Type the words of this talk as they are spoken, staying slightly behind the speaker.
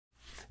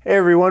Hey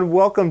everyone,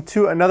 welcome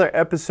to another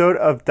episode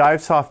of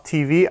Divesoft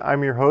TV.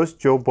 I'm your host,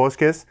 Joe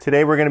Bosques.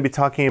 Today we're going to be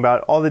talking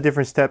about all the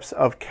different steps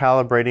of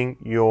calibrating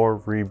your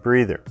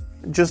rebreather.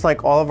 Just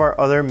like all of our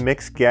other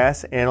mixed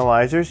gas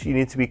analyzers, you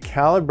need to be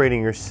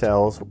calibrating your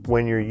cells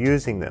when you're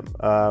using them.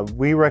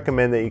 We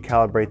recommend that you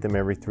calibrate them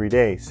every 3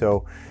 days.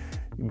 So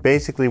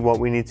basically what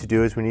we need to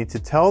do is we need to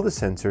tell the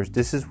sensors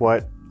this is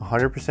what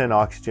 100%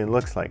 oxygen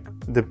looks like.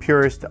 The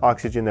purest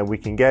oxygen that we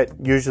can get,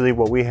 usually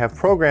what we have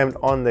programmed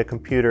on the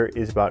computer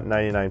is about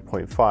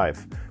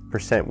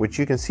 99.5%, which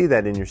you can see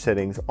that in your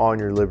settings on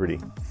your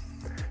Liberty.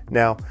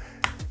 Now,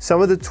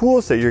 some of the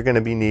tools that you're going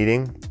to be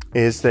needing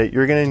is that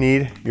you're going to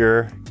need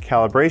your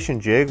calibration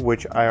jig,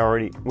 which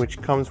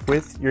comes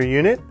with your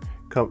unit.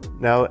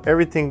 Now,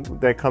 everything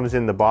that comes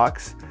in the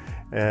box,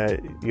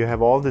 you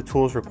have all the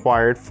tools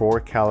required for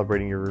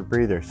calibrating your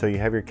rebreather. So you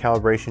have your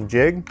calibration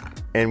jig,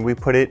 and we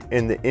put it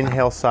in the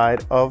inhale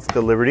side of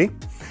the Liberty.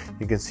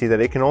 You can see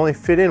that it can only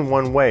fit in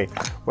one way.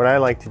 What I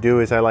like to do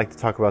is I like to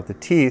talk about the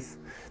teeth.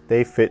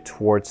 They fit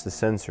towards the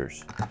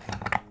sensors,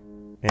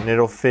 and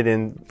it'll fit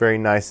in very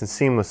nice and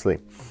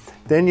seamlessly.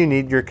 Then you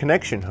need your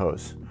connection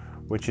hose,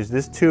 which is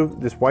this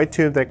tube, this white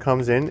tube that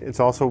comes in. It's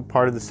also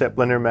part of the Set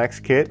Blender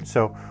Max kit.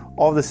 So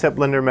all the Set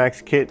Blender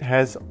Max kit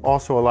has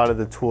also a lot of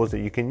the tools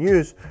that you can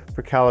use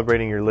for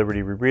calibrating your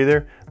Liberty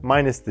rebreather,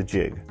 minus the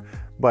jig.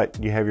 But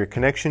you have your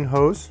connection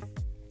hose,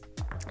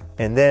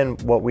 and then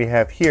what we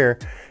have here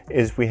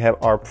is we have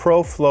our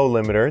Pro Flow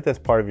limiter. That's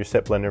part of your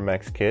Set Blender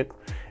Max kit,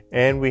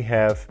 and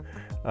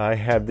I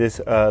have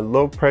this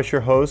low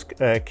pressure hose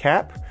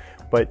cap.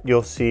 But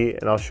you'll see,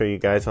 and I'll show you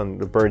guys on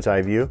the bird's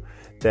eye view,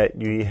 that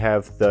you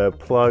have the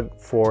plug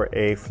for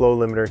a flow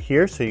limiter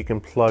here, so you can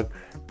plug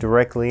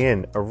directly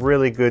in. A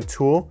really good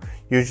tool.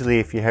 Usually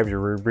if you have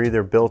your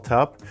rebreather built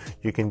up,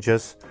 you can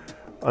just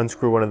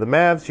unscrew one of the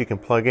mavs, you can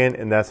plug in,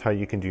 and that's how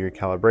you can do your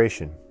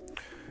calibration.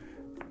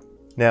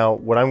 Now,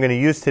 what I'm going to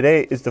use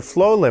today is the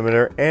flow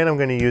limiter, and I'm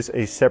going to use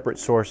a separate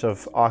source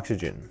of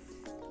oxygen.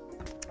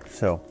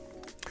 So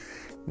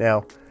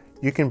now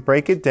you can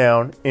break it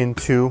down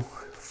into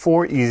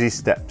 4 easy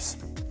steps,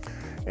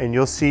 and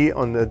you'll see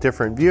on the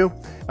different view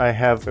I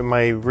have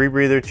my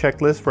rebreather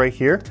checklist right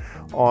here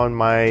on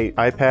my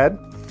iPad,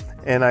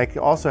 and I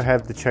also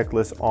have the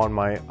checklist on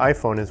my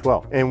iPhone as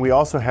well, and we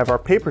also have our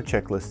paper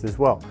checklist as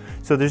well.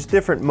 So there's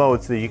different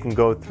modes that you can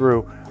go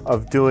through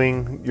of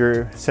doing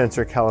your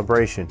sensor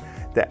calibration.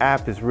 The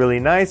app is really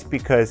nice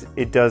because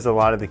it does a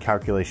lot of the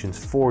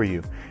calculations for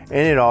you,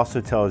 and it also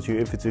tells you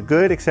if it's a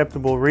good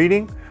acceptable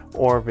reading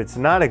or if it's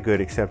not a good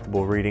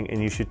acceptable reading,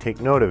 and you should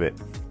take note of it.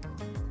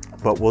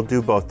 But we'll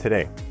do both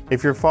today.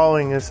 If you're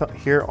following us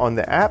here on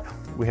the app,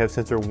 we have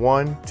sensor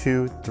 1,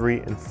 2, 3,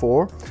 and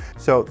 4.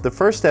 So the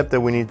first step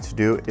that we need to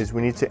do is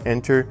we need to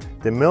enter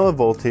the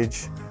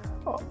millivoltage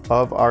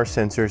of our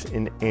sensors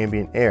in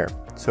ambient air.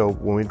 So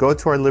when we go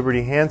to our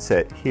Liberty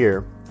handset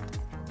here,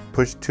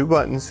 push 2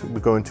 buttons, we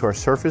go into our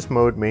surface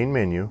mode main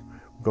menu,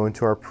 we go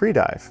into our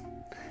pre-dive.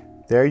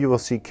 There you will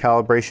see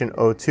calibration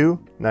O2,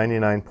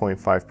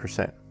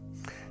 99.5%.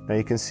 Now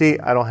you can see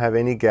I don't have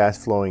any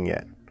gas flowing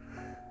yet.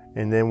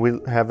 And then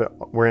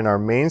we're in our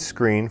main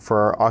screen for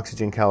our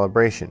oxygen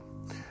calibration.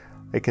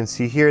 I can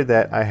see here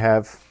that I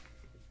have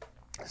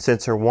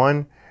sensor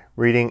 1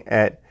 reading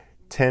at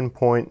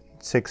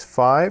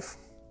 10.65.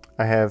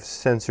 I have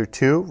sensor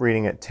 2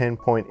 reading at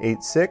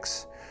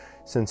 10.86.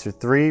 Sensor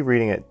 3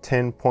 reading at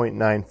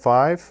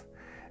 10.95.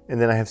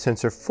 And then I have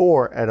sensor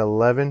 4 at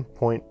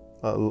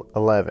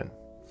 11.11.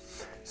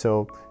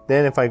 So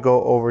then if I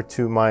go over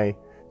to my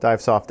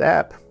Divesoft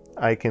app,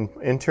 I can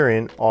enter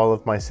in all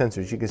of my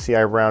sensors. You can see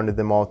I rounded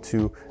them all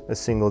to a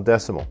single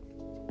decimal.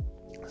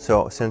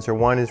 So sensor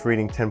 1 is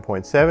reading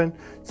 10.7,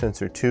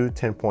 sensor 2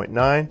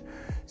 10.9,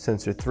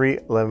 sensor 3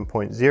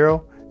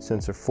 11.0,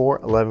 sensor 4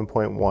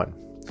 11.1.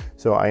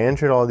 So I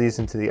entered all these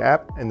into the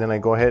app, and then I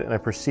go ahead and I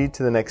proceed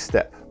to the next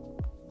step.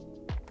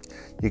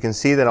 You can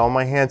see that on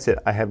my handset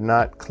I have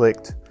not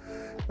clicked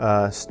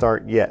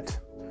start yet.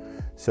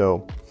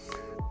 So,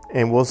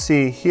 and we'll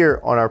see here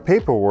on our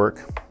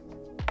paperwork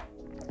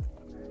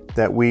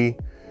that we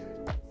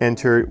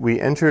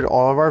entered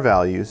all of our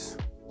values,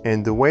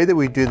 and the way that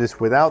we do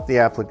this without the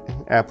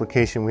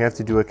application, we have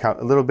to do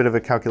a little bit of a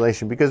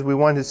calculation because we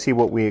want to see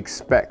what we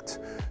expect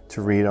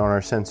to read on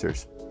our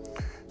sensors.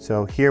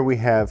 So here we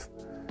have,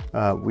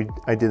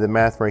 I did the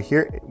math right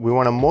here. We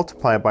want to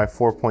multiply it by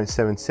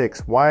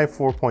 4.76. Why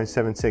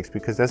 4.76?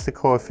 Because that's the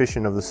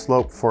coefficient of the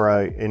slope for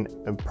a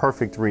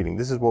perfect reading.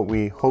 This is what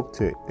we hope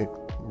to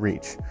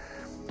reach.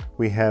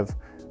 We have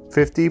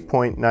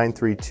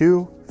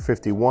 50.932,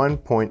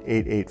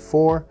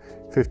 51.884,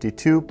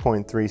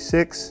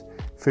 52.36,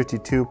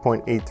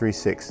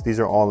 52.836. These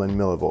are all in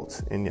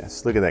millivolts. And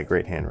yes, look at that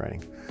great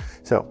handwriting.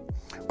 So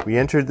we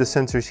entered the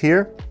sensors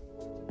here.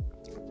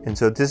 And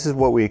so this is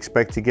what we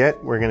expect to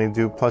get. We're going to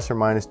do plus or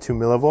minus 2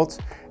 millivolts,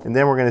 and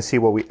then we're going to see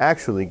what we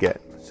actually get.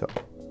 So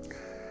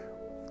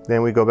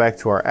then we go back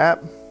to our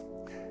app.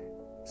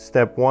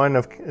 Step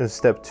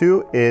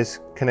 2 is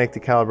connect the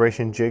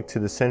calibration jig to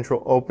the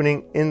central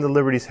opening in the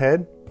Liberty's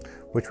head,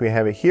 which we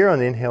have it here on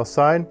the inhale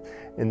side,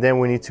 And then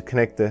we need to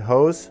connect the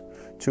hose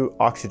to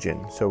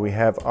oxygen. So we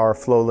have our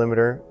flow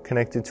limiter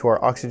connected to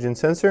our oxygen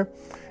sensor,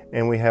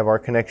 and we have our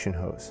connection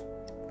hose.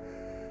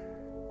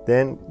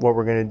 Then what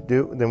we're going to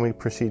do, then we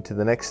proceed to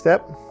the next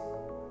step.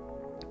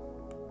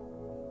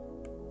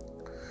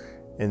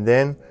 And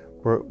then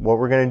what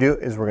we're going to do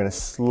is we're going to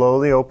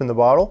slowly open the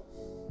bottle.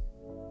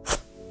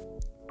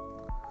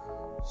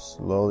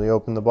 Slowly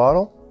open the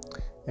bottle,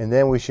 and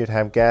then we should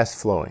have gas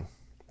flowing.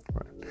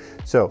 Right.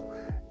 So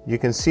you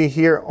can see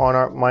here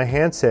on my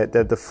handset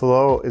that the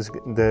flow is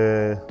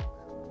the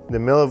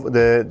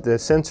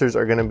sensors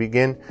are going to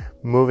begin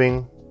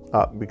moving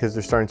up because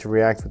they're starting to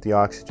react with the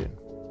oxygen.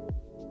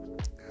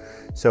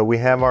 So we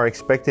have our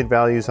expected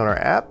values on our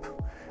app.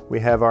 We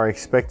have our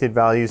expected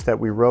values that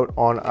we wrote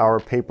on our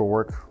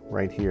paperwork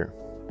right here.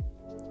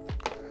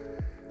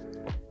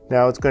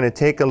 Now it's going to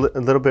take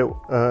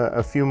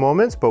a few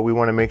moments, but we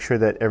want to make sure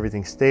that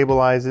everything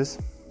stabilizes.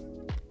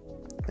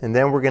 And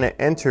then we're going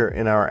to enter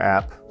in our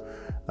app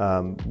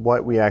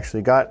what we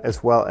actually got,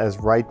 as well as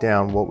write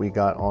down what we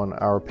got on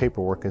our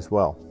paperwork as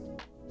well.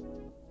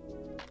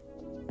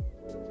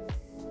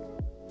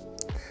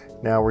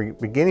 Now we're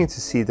beginning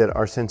to see that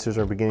our sensors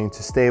are beginning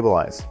to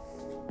stabilize.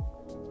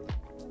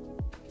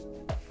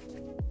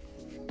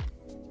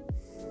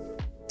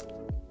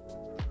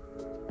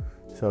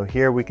 So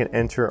here we can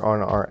enter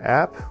on our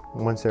app.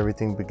 Once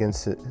everything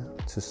begins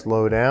to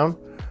slow down,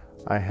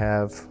 I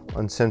have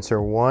on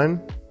sensor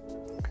 1,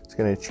 it's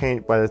going to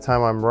change. By the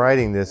time I'm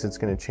writing this, it's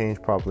going to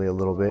change probably a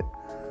little bit.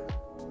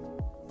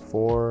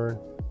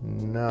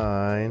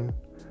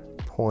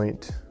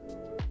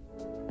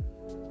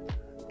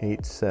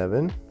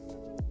 49.87,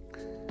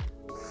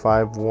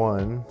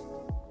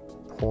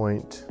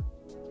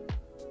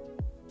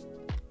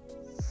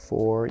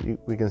 51.4.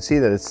 We can see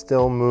that it's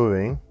still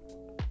moving.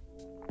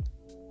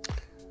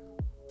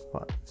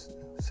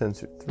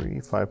 Sensor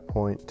 3,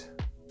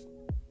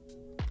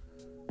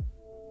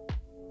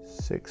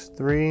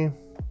 5.63,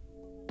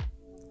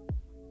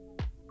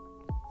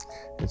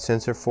 and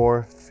sensor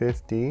 4,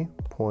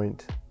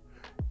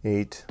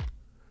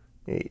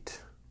 50.88.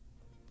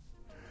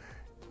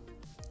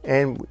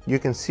 And you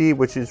can see,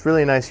 which is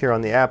really nice here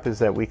on the app, is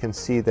that we can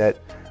see that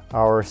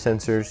our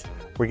sensors,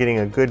 we're getting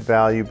a good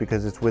value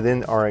because it's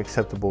within our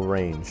acceptable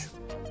range.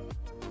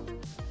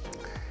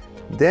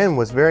 Then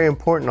what's very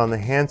important on the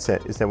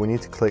handset is that we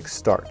need to click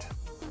start.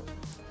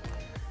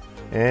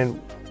 And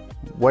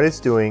what it's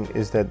doing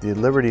is that the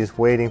Liberty is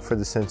waiting for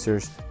the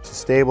sensors to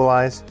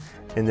stabilize.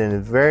 And then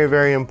it's very,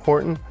 very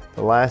important,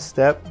 the last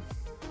step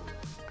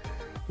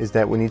is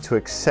that we need to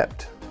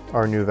accept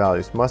our new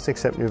values. Must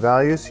accept new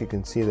values. You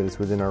can see that it's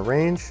within our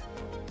range.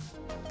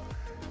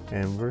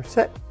 And we're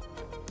set.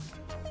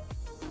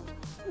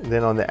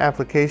 Then on the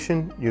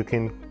application, you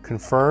can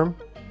confirm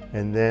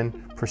and then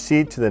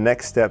proceed to the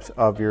next steps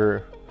of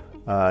your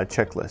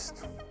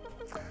checklist.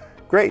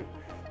 Great.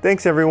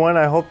 Thanks everyone.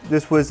 I hope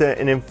this was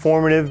an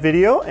informative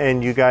video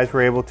and you guys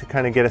were able to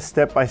kind of get a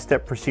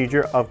step-by-step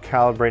procedure of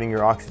calibrating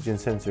your oxygen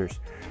sensors.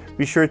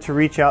 Be sure to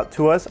reach out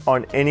to us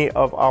on any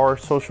of our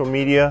social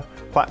media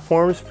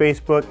platforms,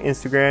 Facebook,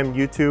 Instagram,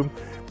 YouTube.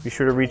 Be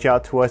sure to reach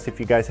out to us if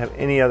you guys have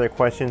any other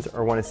questions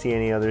or want to see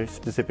any other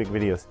specific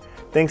videos.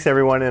 Thanks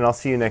everyone, and I'll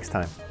see you next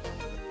time.